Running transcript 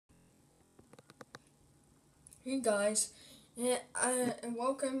Hey guys, and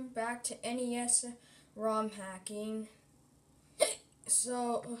welcome back to NES ROM hacking.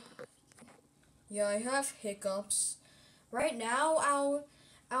 So, yeah, I have hiccups. Right now,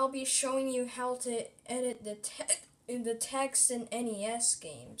 I'll be showing you how to edit the text in NES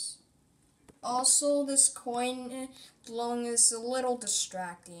games. Also, this coin blowing is a little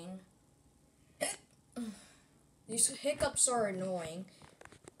distracting. These hiccups are annoying,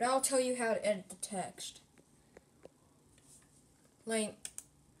 but I'll tell you how to edit the text. Like,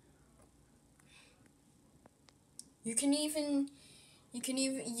 you can even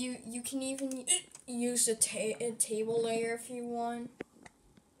use a table layer if you want.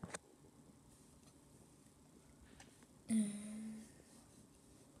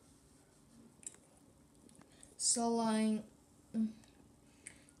 So like, the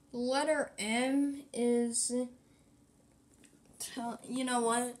letter M is, you know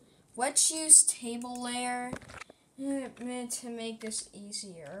what? Let's use table layer to make this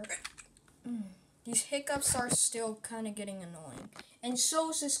easier. These hiccups are still kind of getting annoying. And so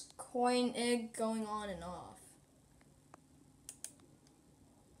is this coin egg going on and off.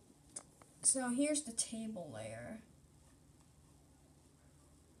 So here's the table layer.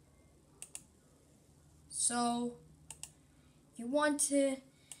 So you want to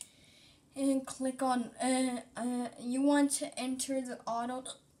click on, you want to enter the auto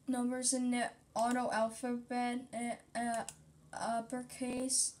numbers in the auto alphabet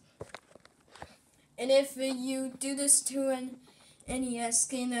uppercase. And if you do this to an NES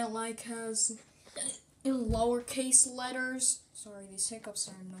game that like has lowercase letters, sorry, these hiccups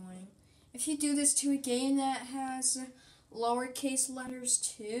are annoying. If you do this to a game that has lowercase letters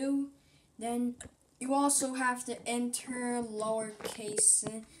too, then you also have to enter lowercase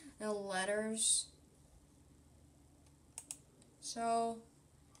letters. So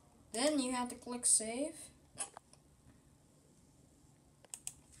then you have to click save.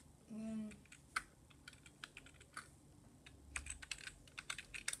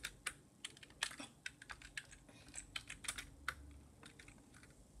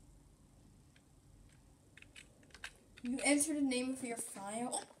 You enter the name of your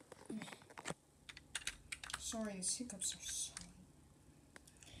file. Sorry, these hiccups are so...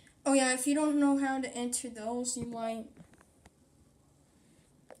 Oh yeah, if you don't know how to enter those, you might...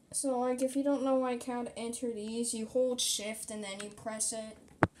 So like, if you don't know like how to enter these, you hold shift and then you press it.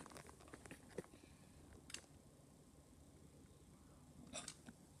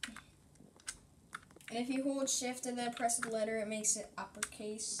 And if you hold shift and then press the letter, it makes it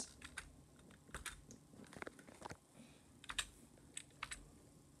uppercase.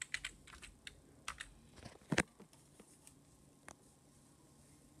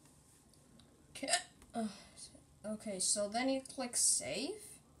 Okay, so then you click save.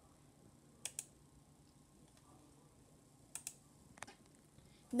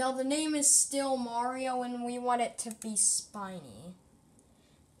 Now the name is still Mario and we want it to be Spiny.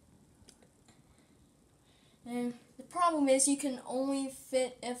 And the problem is you can only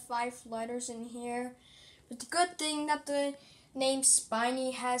fit 5 letters in here. But the good thing that the name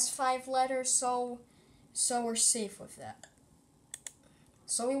Spiny has 5 letters, so we're safe with that.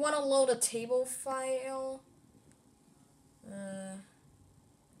 So we want to load a table file.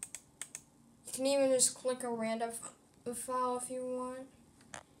 You can even just click a random file if you want.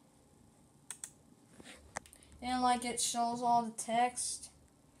 And like it shows all the text.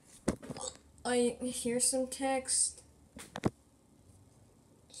 Here's some text.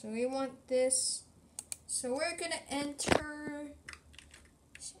 So we want this. So we're gonna enter.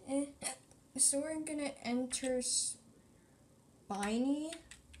 Spiny.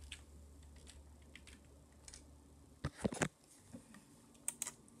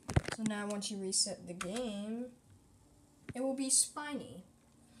 So now once you reset the game, it will be Spiny.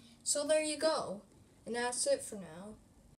 So there you go. And that's it for now.